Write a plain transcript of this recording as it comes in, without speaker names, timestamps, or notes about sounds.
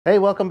Hey,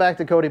 welcome back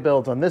to Cody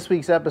Builds. On this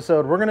week's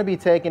episode, we're going to be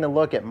taking a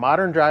look at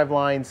Modern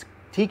Driveline's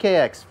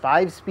TKX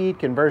 5-speed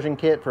conversion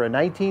kit for a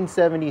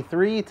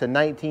 1973 to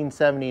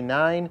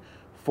 1979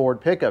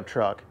 Ford pickup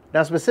truck.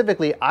 Now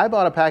specifically, I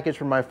bought a package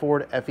for my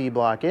Ford FE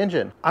block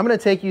engine. I'm going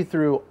to take you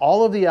through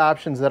all of the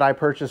options that I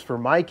purchased for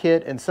my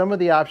kit and some of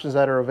the options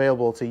that are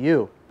available to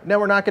you. Now,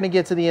 we're not going to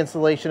get to the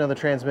installation of the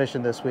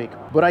transmission this week,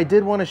 but I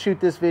did want to shoot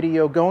this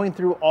video going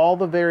through all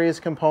the various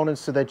components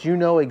so that you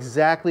know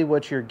exactly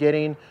what you're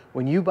getting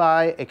when you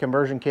buy a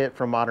conversion kit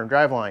from Modern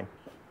Driveline.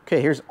 Okay,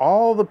 here's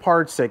all the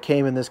parts that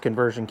came in this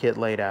conversion kit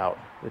laid out.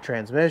 The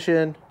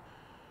transmission,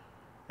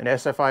 an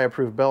SFI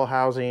approved bell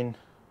housing,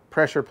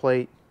 pressure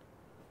plate,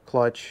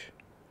 clutch,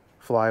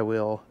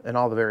 flywheel, and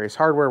all the various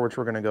hardware, which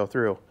we're going to go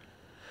through.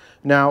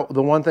 Now,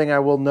 the one thing I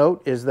will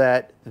note is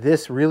that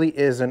this really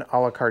is an a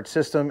la carte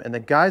system, and the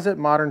guys at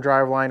Modern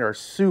Driveline are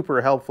super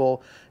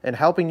helpful in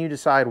helping you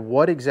decide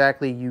what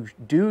exactly you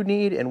do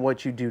need and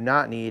what you do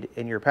not need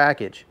in your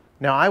package.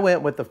 Now, I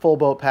went with the full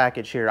boat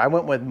package here. I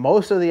went with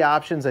most of the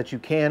options that you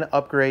can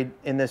upgrade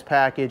in this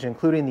package,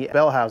 including the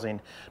bell housing.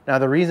 Now,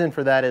 the reason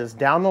for that is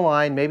down the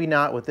line, maybe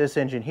not with this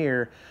engine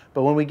here,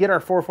 but when we get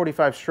our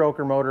 445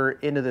 stroker motor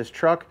into this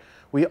truck,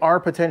 we are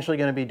potentially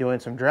going to be doing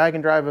some drag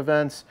and drive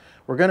events.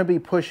 We're going to be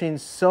pushing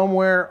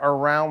somewhere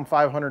around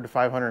 500 to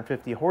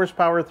 550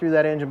 horsepower through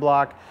that engine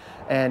block.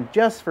 And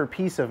just for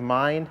peace of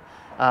mind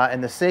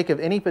and the sake of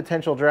any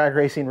potential drag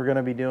racing we're going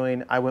to be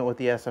doing, I went with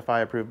the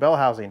SFI approved bell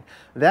housing.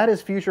 That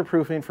is future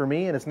proofing for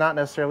me, and it's not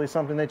necessarily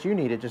something that you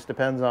need. It just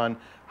depends on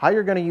how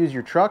you're going to use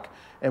your truck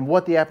and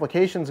what the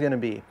application is going to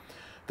be.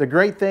 The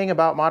great thing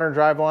about Modern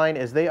Driveline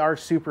is they are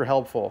super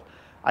helpful.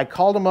 I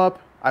called them up.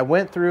 I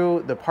went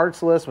through the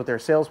parts list with their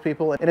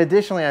salespeople, and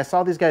additionally, I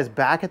saw these guys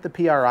back at the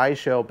PRI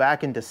show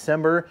back in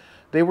December.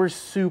 They were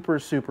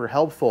super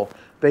helpful.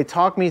 They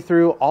talked me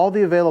through all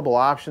the available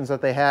options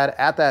that they had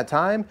at that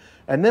time,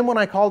 and then when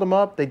I called them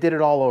up, they did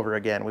it all over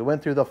again. We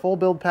went through the full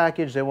build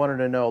package. They wanted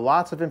to know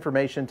lots of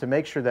information to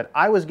make sure that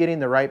I was getting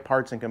the right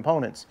parts and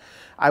components.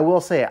 I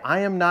will say, I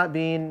am not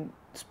being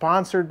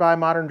sponsored by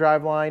Modern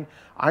Driveline.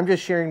 I'm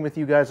just sharing with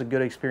you guys a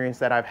good experience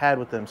that I've had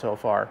with them so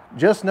far.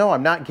 Just know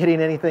I'm not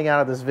getting anything out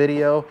of this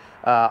video.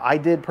 I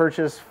did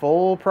purchase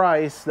full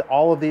price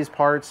all of these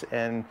parts,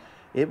 and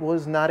it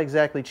was not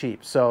exactly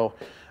cheap. So,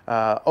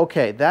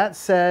 okay, that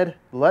said,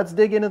 let's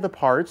dig into the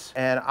parts,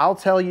 and I'll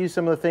tell you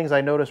some of the things I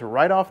noticed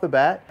right off the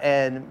bat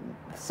and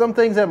some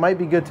things that might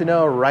be good to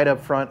know right up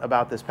front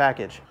about this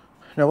package.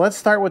 Now let's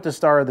start with the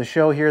star of the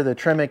show here, the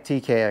Tremec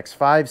TKX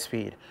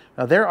 5-speed.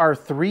 Now there are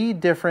 3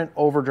 different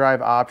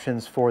overdrive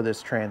options for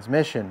this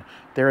transmission.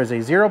 There is a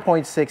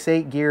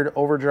 0.68 geared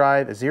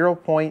overdrive, a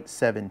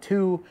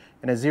 0.72,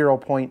 and a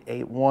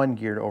 0.81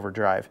 geared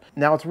overdrive.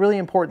 Now it's really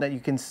important that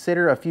you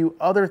consider a few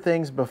other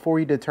things before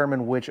you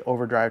determine which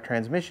overdrive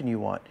transmission you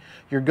want.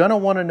 You're gonna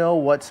wanna know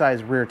what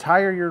size rear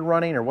tire you're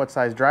running or what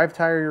size drive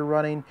tire you're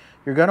running.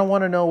 You're gonna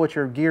wanna know what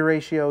your gear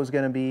ratio is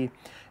gonna be.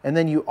 And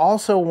then you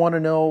also want to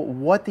know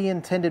what the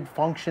intended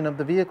function of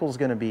the vehicle is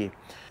going to be.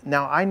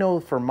 Now, I know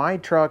for my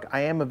truck,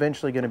 I am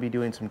eventually going to be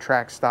doing some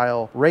track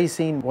style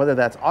racing, whether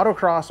that's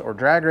autocross or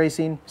drag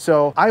racing.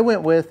 So I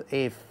went with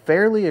a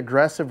fairly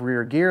aggressive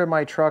rear gear in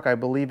my truck. I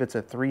believe it's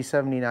a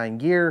 379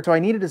 gear. So I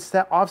needed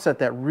to offset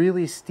that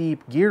really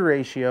steep gear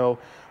ratio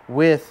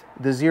with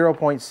the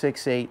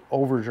 0.68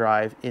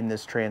 overdrive in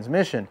this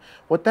transmission.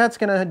 What that's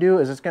going to do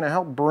is it's going to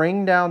help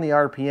bring down the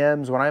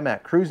RPMs when I'm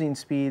at cruising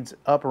speeds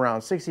up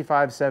around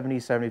 65, 70,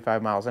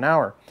 75 miles an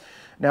hour.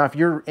 Now, if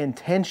your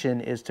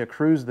intention is to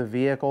cruise the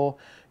vehicle,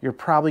 you're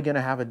probably going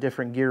to have a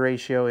different gear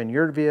ratio in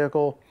your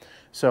vehicle.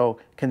 So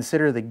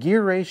consider the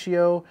gear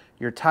ratio,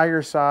 your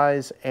tire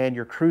size, and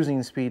your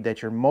cruising speed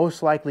that you're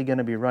most likely going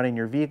to be running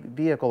your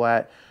vehicle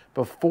at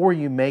before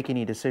you make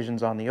any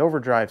decisions on the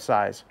overdrive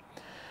size.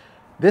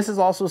 This is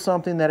also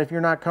something that if you're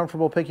not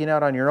comfortable picking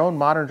out on your own,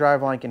 Modern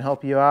Driveline can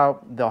help you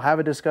out. They'll have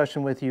a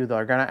discussion with you.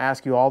 They're going to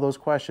ask you all those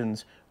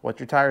questions. What's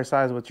your tire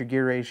size? What's your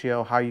gear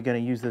ratio? How are you going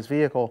to use this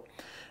vehicle?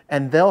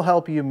 And they'll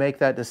help you make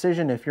that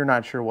decision if you're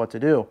not sure what to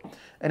do.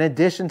 In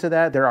addition to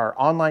that, there are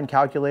online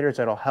calculators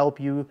that'll help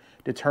you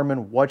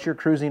determine what your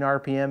cruising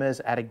RPM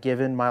is at a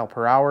given mile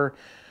per hour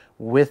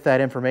with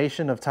that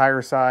information of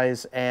tire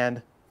size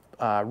and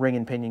ring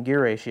and pinion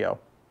gear ratio.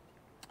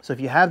 So if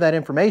you have that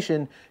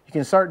information, you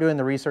can start doing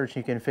the research.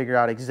 You can figure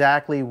out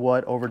exactly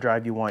what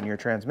overdrive you want in your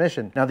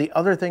transmission. Now, the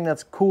other thing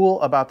that's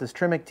cool about this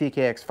Tremec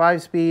TKX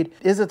 5-speed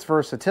is its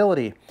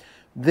versatility.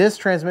 This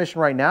transmission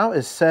right now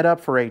is set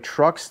up for a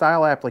truck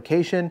style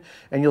application,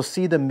 and you'll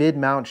see the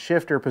mid-mount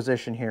shifter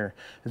position here.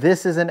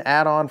 This is an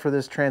add-on for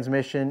this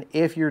transmission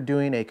if you're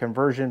doing a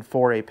conversion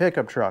for a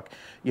pickup truck.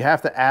 You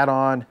have to add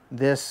on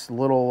this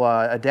little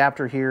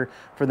adapter here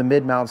for the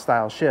mid-mount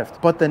style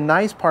shift. But the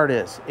nice part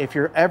is, if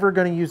you're ever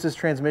going to use this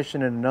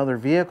transmission in another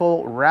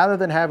vehicle, rather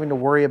than having to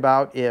worry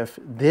about if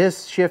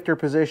this shifter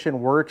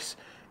position works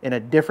in a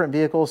different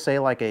vehicle, say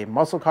like a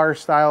muscle car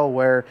style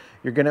where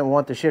you're going to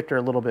want the shifter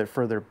a little bit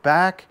further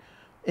back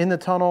in the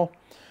tunnel,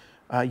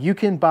 You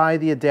can buy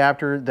the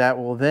adapter that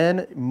will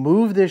then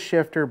move this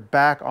shifter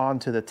back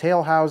onto the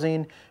tail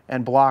housing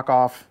and block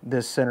off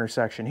this center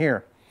section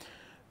here.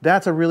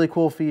 That's a really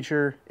cool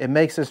feature. It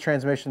makes this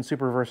transmission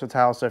super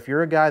versatile. So if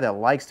you're a guy that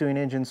likes doing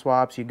engine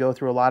swaps, you go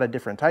through a lot of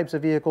different types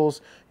of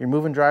vehicles, you're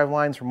moving drive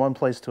lines from one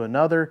place to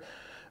another,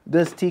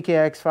 this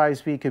TKX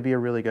 5-speed could be a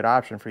really good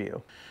option for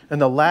you.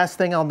 And the last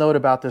thing I'll note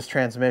about this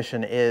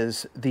transmission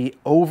is the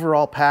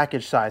overall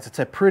package size. It's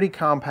a pretty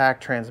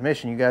compact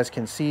transmission. You guys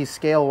can see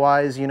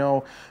scale-wise, you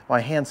know, my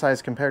hand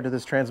size compared to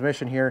this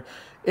transmission here.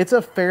 It's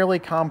a fairly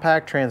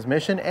compact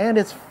transmission and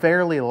it's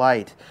fairly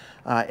light.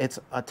 It's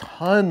a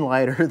ton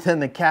lighter than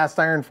the cast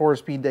iron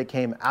 4-speed that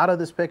came out of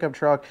this pickup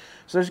truck.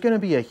 So there's going to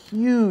be a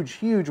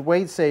huge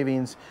weight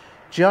savings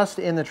just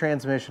in the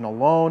transmission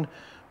alone.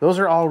 Those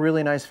are all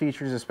really nice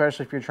features,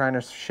 especially if you're trying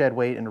to shed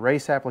weight in a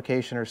race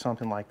application or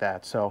something like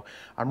that. So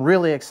I'm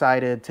really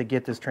excited to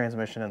get this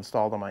transmission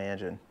installed on my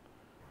engine.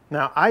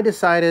 Now, I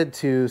decided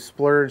to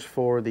splurge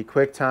for the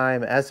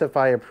QuickTime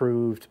SFI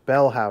approved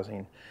bell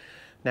housing.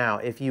 Now,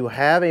 if you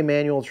have a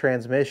manual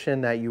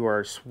transmission that you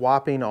are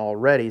swapping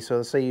already, so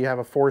let's say you have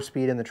a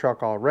 4-speed in the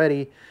truck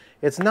already,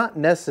 it's not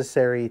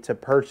necessary to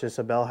purchase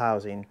a bell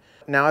housing.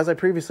 Now, as I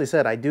previously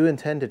said, I do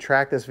intend to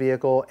track this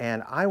vehicle,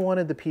 and I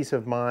wanted the peace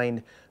of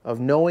mind of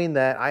knowing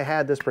that I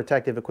had this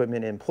protective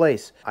equipment in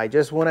place. I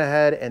just went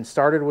ahead and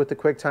started with the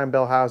QuickTime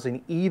bell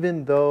housing,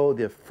 even though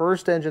the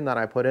first engine that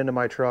I put into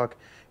my truck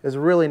is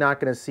really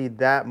not going to see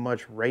that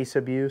much race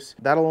abuse.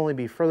 That'll only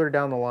be further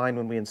down the line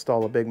when we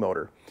install a big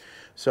motor.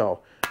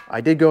 So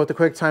I did go with the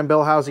QuickTime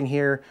bell housing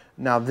here.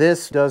 Now,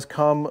 this does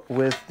come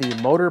with the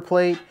motor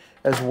plate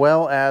as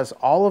well as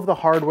all of the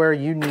hardware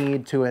you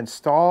need to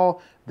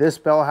install this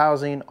bell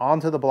housing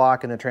onto the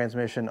block and the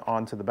transmission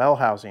onto the bell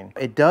housing.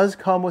 It does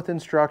come with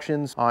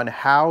instructions on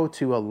how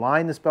to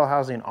align this bell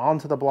housing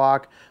onto the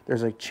block.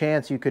 There's a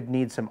chance you could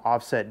need some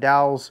offset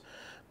dowels,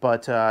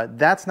 but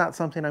that's not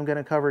something I'm going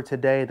to cover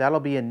today. That'll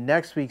be in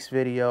next week's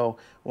video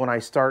when I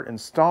start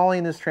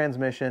installing this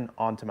transmission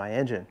onto my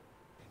engine.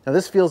 Now,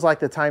 this feels like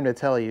the time to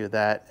tell you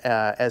that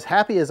as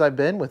happy as I've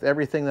been with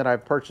everything that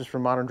I've purchased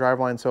from Modern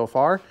Driveline so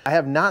far, I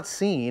have not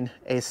seen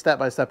a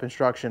step-by-step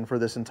instruction for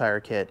this entire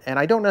kit. And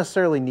I don't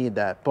necessarily need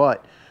that,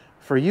 but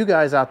for you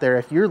guys out there,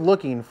 if you're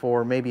looking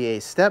for maybe a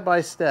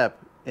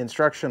step-by-step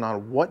instruction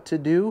on what to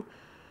do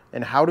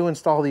and how to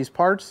install these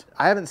parts,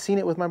 I haven't seen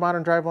it with my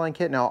Modern Driveline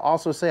kit. Now, I'll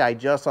also say I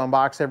just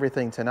unboxed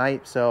everything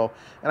tonight, and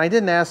I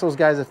didn't ask those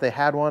guys if they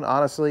had one,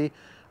 honestly.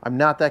 I'm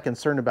not that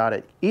concerned about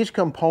it. Each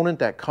component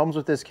that comes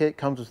with this kit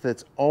comes with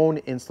its own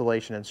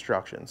installation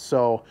instructions.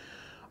 So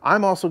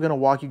I'm also going to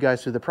walk you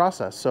guys through the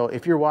process. So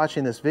if you're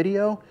watching this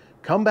video,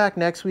 come back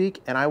next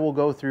week and I will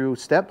go through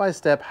step by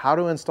step how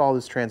to install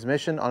this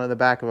transmission onto the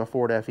back of a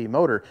Ford FE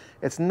motor.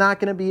 It's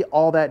not going to be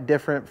all that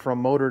different from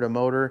motor to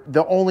motor.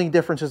 The only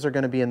differences are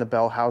going to be in the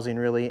bell housing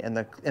really and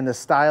the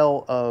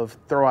style of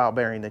throwout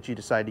bearing that you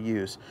decide to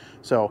use.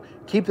 So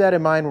keep that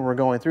in mind when we're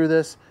going through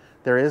this.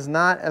 There is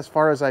not, as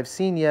far as I've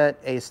seen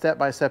yet, a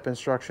step-by-step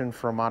instruction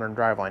for Modern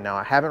Driveline. Now,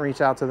 I haven't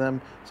reached out to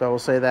them, so I will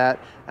say that,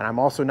 and I'm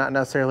also not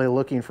necessarily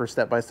looking for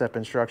step-by-step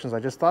instructions.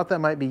 I just thought that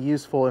might be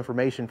useful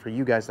information for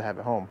you guys to have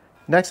at home.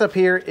 Next up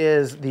here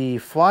is the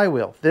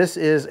Flywheel. This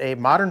is a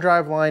Modern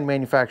Driveline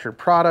manufactured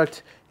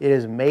product. It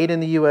is made in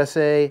the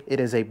USA. It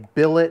is a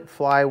billet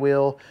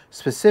flywheel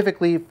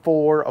specifically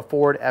for a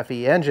Ford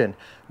FE engine.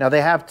 Now,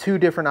 they have two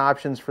different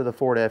options for the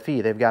Ford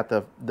FE. They've got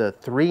the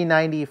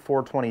 390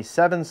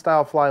 427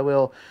 style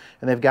flywheel,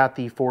 and they've got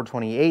the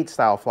 428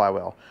 style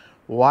flywheel.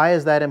 Why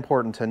is that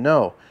important to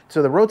know?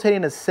 So the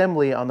rotating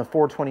assembly on the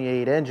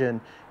 428 engine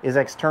is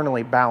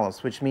externally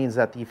balanced, which means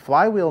that the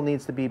flywheel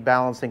needs to be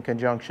balanced in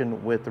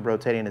conjunction with the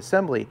rotating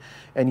assembly.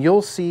 And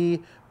you'll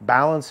see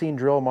balancing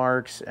drill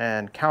marks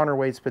and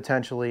counterweights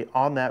potentially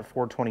on that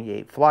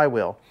 428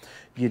 flywheel.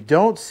 You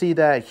don't see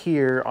that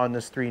here on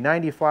this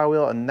 390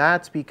 flywheel, and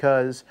that's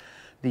because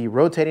the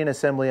rotating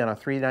assembly on a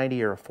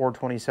 390 or a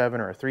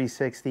 427 or a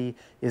 360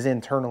 is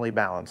internally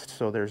balanced.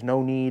 So there's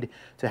no need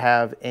to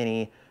have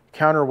any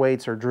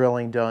counterweights or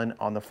drilling done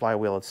on the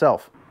flywheel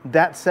itself.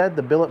 That said,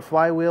 the billet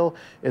flywheel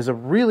is a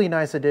really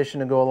nice addition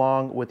to go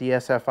along with the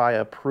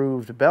SFI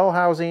approved bell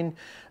housing.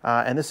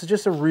 And this is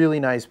just a really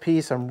nice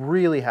piece. I'm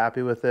really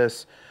happy with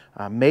this.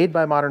 Made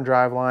by Modern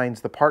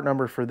Drivelines. The part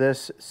number for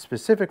this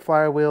specific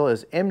flywheel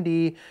is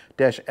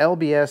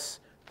MD-LBS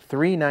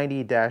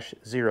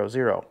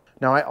 390-00.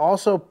 Now, I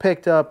also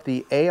picked up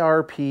the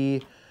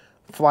ARP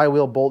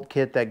flywheel bolt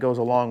kit that goes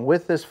along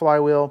with this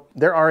flywheel.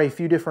 There are a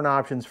few different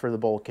options for the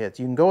bolt kits.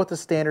 You can go with the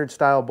standard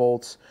style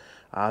bolts.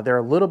 They're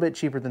a little bit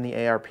cheaper than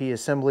the ARP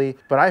assembly,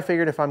 but I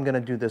figured if I'm going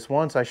to do this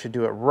once, I should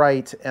do it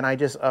right, and I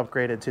just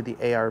upgraded to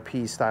the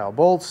ARP style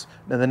bolts.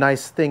 Now, the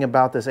nice thing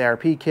about this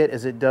ARP kit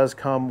is it does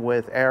come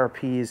with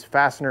ARP's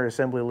fastener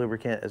assembly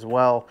lubricant as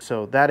well,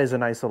 so that is a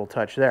nice little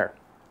touch there.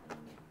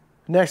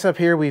 Next up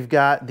here, we've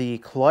got the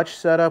clutch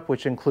setup,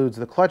 which includes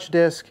the clutch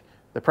disc,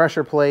 the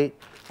pressure plate,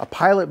 a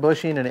pilot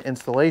bushing and an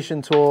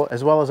installation tool,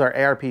 as well as our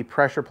ARP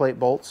pressure plate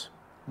bolts.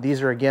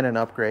 these are again an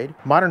upgrade.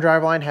 Modern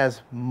Driveline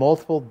has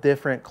multiple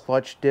different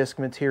clutch disc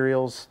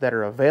materials that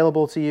are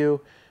available to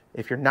you.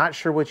 If you're not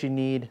sure what you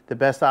need, the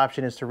best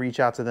option is to reach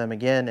out to them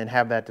again and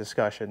have that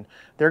discussion.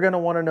 They're going to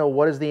want to know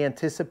what is the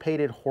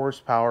anticipated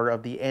horsepower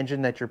of the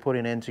engine that you're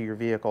putting into your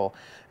vehicle.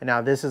 And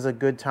now this is a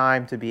good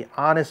time to be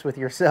honest with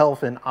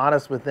yourself and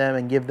honest with them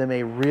and give them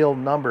a real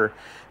number,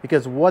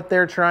 because what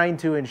they're trying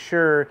to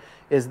ensure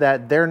is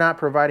that they're not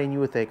providing you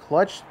with a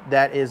clutch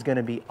that is going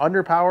to be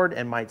underpowered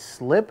and might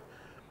slip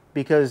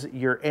because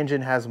your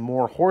engine has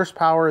more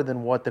horsepower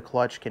than what the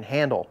clutch can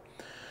handle.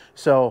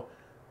 So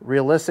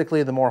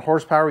realistically, the more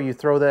horsepower you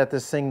throw at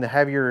this thing, the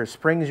heavier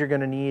springs you're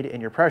going to need in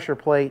your pressure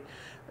plate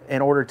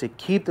in order to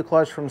keep the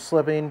clutch from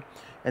slipping,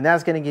 and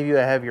that's going to give you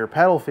a heavier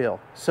pedal feel.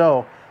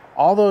 So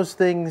all those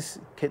things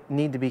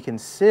need to be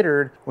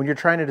considered when you're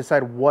trying to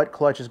decide what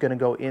clutch is going to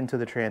go into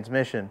the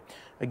transmission.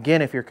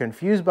 Again, if you're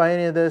confused by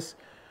any of this,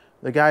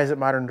 the guys at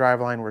Modern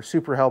Driveline were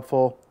super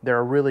helpful. They're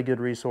a really good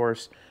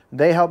resource.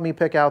 They helped me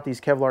pick out these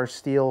Kevlar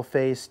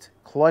steel-faced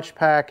clutch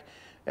pack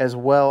as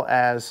well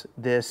as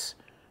this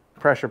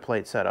pressure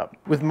plate setup.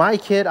 With my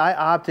kit, I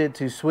opted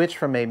to switch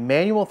from a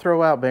manual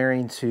throwout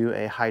bearing to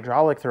a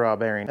hydraulic throwout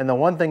bearing. And the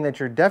one thing that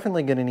you're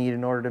definitely going to need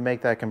in order to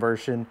make that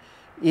conversion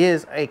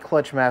is a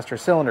clutch master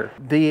cylinder.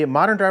 The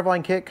Modern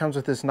Driveline kit comes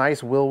with this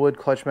nice Wilwood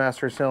clutch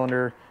master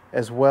cylinder,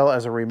 as well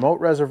as a remote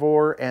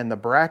reservoir and the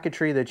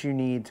bracketry that you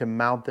need to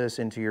mount this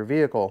into your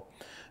vehicle.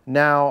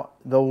 Now,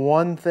 the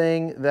one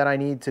thing that I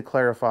need to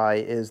clarify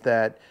is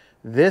that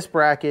this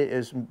bracket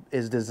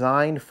is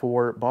designed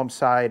for bump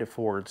side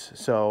Fords.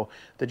 So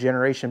the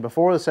generation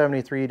before the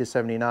 73 to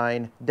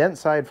 79 dent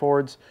side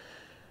Fords,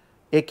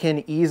 it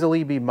can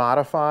easily be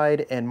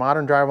modified, and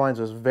Modern Drivelines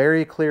was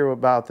very clear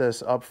about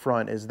this up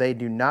front, is they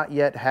do not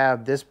yet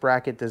have this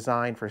bracket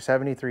designed for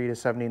 73 to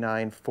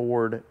 79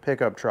 Ford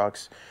pickup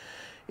trucks.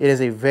 It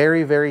is a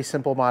very, very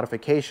simple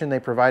modification. They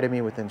provided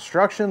me with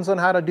instructions on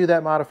how to do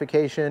that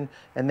modification,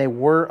 and they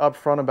were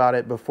upfront about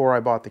it before I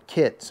bought the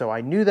kit. So I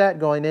knew that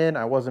going in.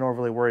 I wasn't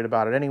overly worried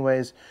about it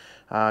anyways,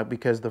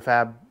 because the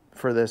fab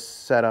for this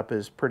setup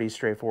is pretty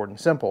straightforward and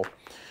simple.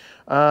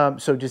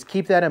 So just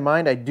keep that in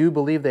mind. I do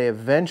believe they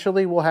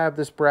eventually will have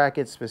this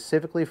bracket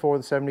specifically for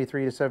the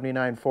 73 to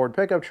 79 Ford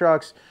pickup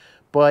trucks,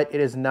 but it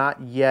is not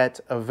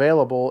yet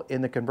available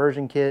in the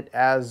conversion kit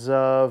as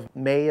of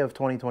May of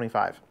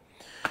 2025.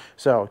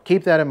 So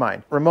keep that in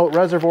mind. Remote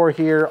reservoir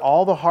here,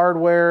 all the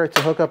hardware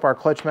to hook up our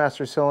clutch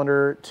master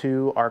cylinder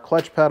to our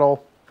clutch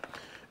pedal.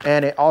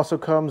 And it also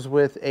comes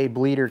with a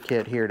bleeder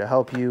kit here to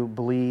help you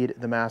bleed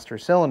the master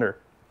cylinder.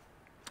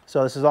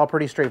 So this is all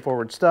pretty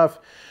straightforward stuff.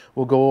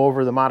 We'll go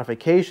over the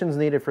modifications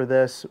needed for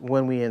this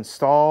when we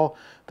install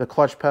the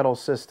clutch pedal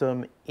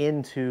system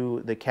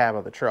into the cab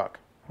of the truck.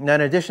 Now,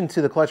 in addition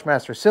to the clutch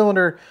master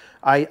cylinder,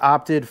 I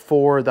opted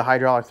for the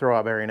hydraulic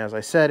throwout bearing, as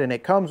I said, and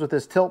it comes with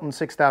this Tilton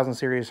 6000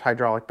 series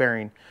hydraulic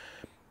bearing.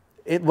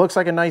 It looks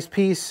like a nice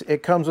piece.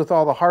 It comes with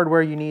all the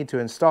hardware you need to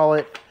install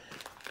it.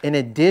 In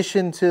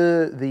addition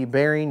to the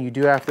bearing, you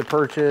do have to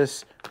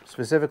purchase,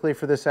 specifically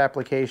for this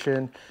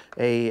application,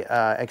 a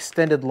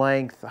extended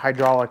length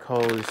hydraulic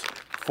hose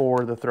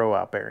for the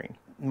throwout bearing.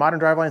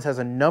 Modern Drivelines has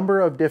a number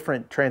of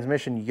different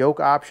transmission yoke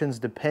options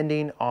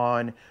depending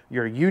on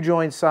your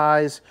U-joint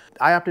size.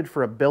 I opted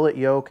for a billet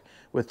yoke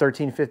with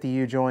 1350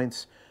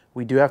 U-joints.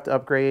 We do have to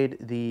upgrade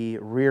the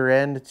rear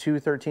end to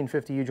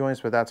 1350 U-joints,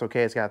 but that's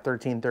okay. It's got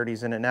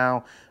 1330s in it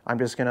now. I'm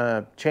just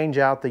gonna change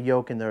out the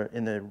yoke in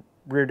the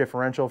rear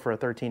differential for a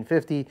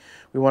 1350.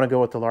 We want to go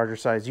with the larger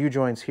size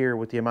U-joints here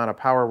with the amount of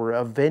power we're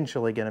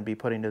eventually going to be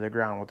putting to the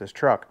ground with this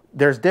truck.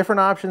 There's different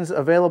options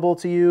available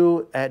to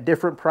you at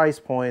different price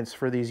points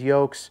for these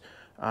yokes,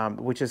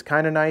 which is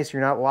kind of nice.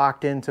 You're not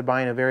locked into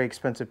buying a very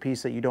expensive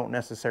piece that you don't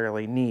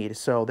necessarily need.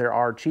 So there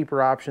are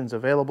cheaper options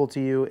available to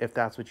you if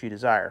that's what you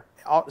desire.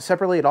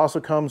 Separately, it also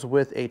comes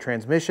with a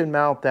transmission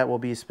mount that will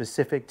be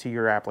specific to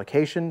your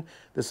application.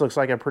 This looks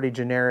like a pretty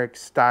generic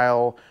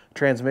style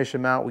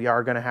transmission mount. We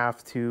are going to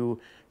have to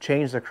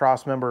change the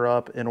cross member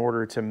up in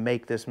order to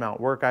make this mount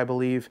work, I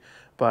believe,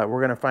 but we're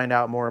going to find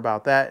out more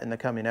about that in the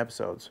coming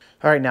episodes.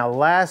 All right, now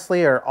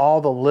lastly are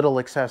all the little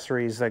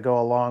accessories that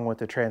go along with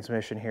the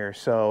transmission here.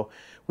 So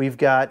we've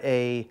got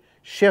a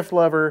shift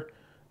lever,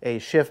 a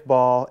shift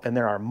ball, and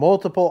there are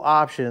multiple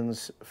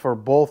options for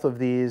both of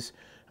these.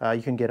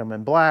 You can get them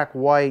in black,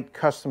 white,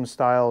 custom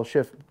style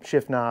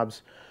shift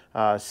knobs.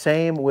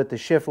 Same with the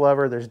shift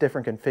lever. There's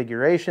different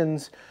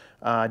configurations,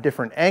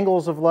 different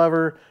angles of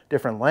lever,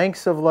 different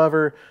lengths of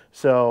lever.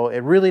 So it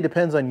really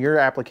depends on your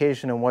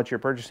application and what you're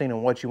purchasing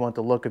and what you want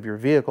the look of your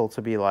vehicle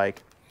to be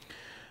like.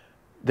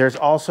 There's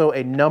also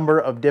a number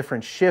of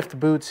different shift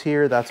boots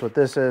here. That's what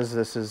this is.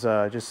 This is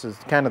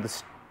just kind of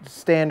the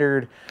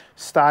standard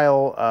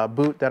style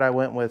boot that I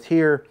went with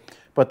here.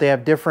 But they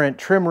have different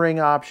trim ring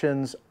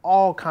options,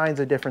 all kinds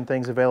of different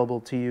things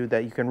available to you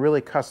that you can really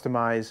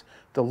customize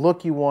the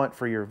look you want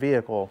for your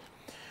vehicle.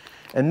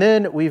 And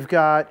then we've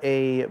got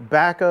a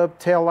backup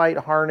taillight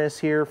harness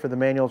here for the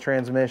manual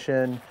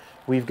transmission.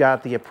 We've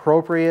got the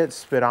appropriate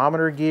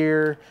speedometer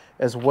gear,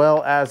 as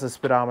well as the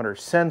speedometer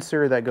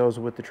sensor that goes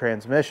with the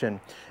transmission.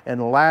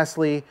 And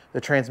lastly, the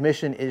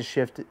transmission is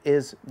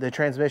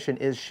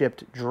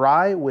shipped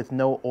dry with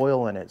no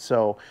oil in it.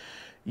 So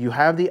you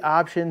have the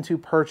option to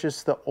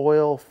purchase the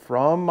oil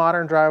from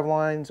Modern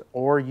Drivelines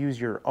or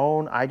use your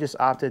own. I just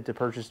opted to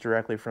purchase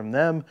directly from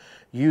them.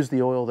 Use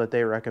the oil that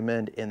they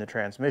recommend in the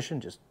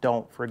transmission. Just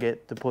don't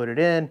forget to put it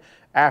in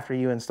after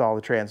you install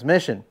the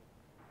transmission.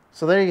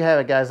 So there you have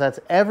it, guys.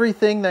 That's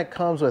everything that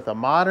comes with a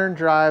Modern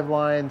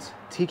Drivelines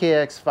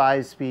TKX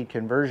 5-speed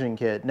conversion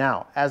kit.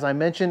 Now, as I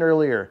mentioned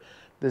earlier,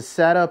 the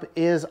setup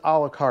is a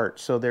la carte.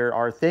 So there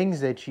are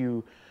things that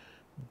you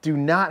do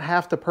not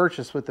have to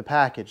purchase with the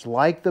package,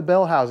 like the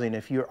bell housing.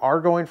 If you are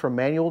going from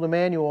manual to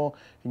manual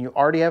and you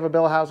already have a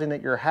bell housing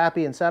that you're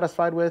happy and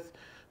satisfied with,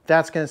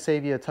 that's going to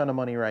save you a ton of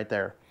money right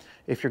there.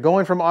 If you're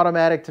going from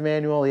automatic to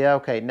manual, yeah,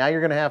 okay, now you're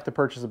going to have to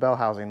purchase a bell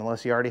housing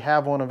unless you already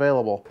have one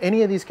available.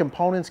 Any of these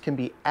components can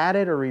be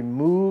added or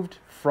removed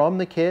from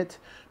the kit,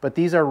 but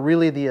these are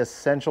really the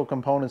essential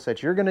components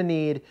that you're going to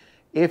need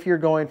if you're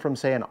going from,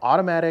 say, an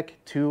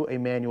automatic to a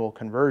manual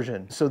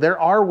conversion. So there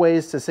are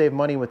ways to save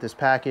money with this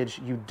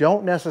package. You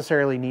don't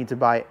necessarily need to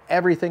buy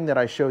everything that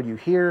I showed you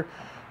here,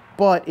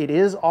 but it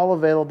is all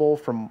available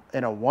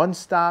in a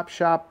one-stop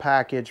shop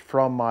package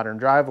from Modern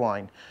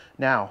Driveline.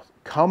 Now,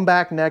 come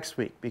back next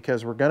week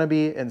because we're gonna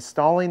be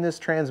installing this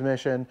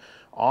transmission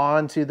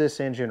onto this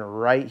engine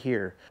right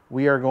here.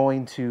 We are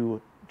going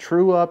to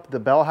true up the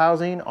bell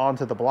housing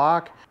onto the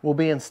block. We'll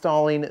be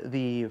installing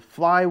the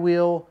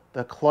flywheel,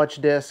 the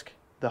clutch disc,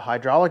 the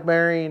hydraulic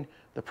bearing,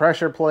 the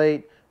pressure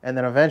plate, and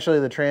then eventually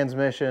the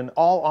transmission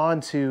all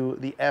onto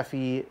the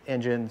FE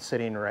engine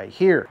sitting right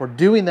here. We're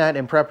doing that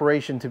in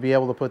preparation to be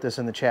able to put this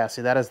in the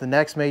chassis. That is the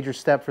next major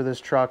step for this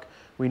truck.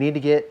 We need to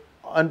get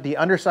the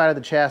underside of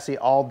the chassis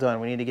all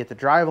done. We need to get the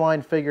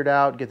driveline figured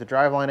out, get the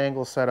driveline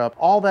angle set up.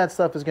 All that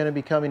stuff is going to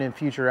be coming in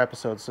future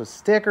episodes, so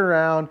stick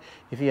around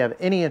if you have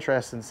any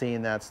interest in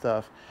seeing that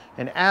stuff.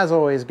 And as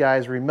always,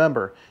 guys,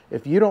 remember,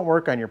 if you don't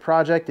work on your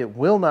project, it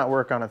will not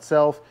work on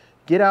itself.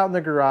 Get out in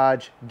the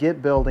garage,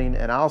 get building,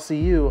 and I'll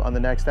see you on the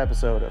next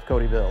episode of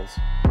Cody Builds.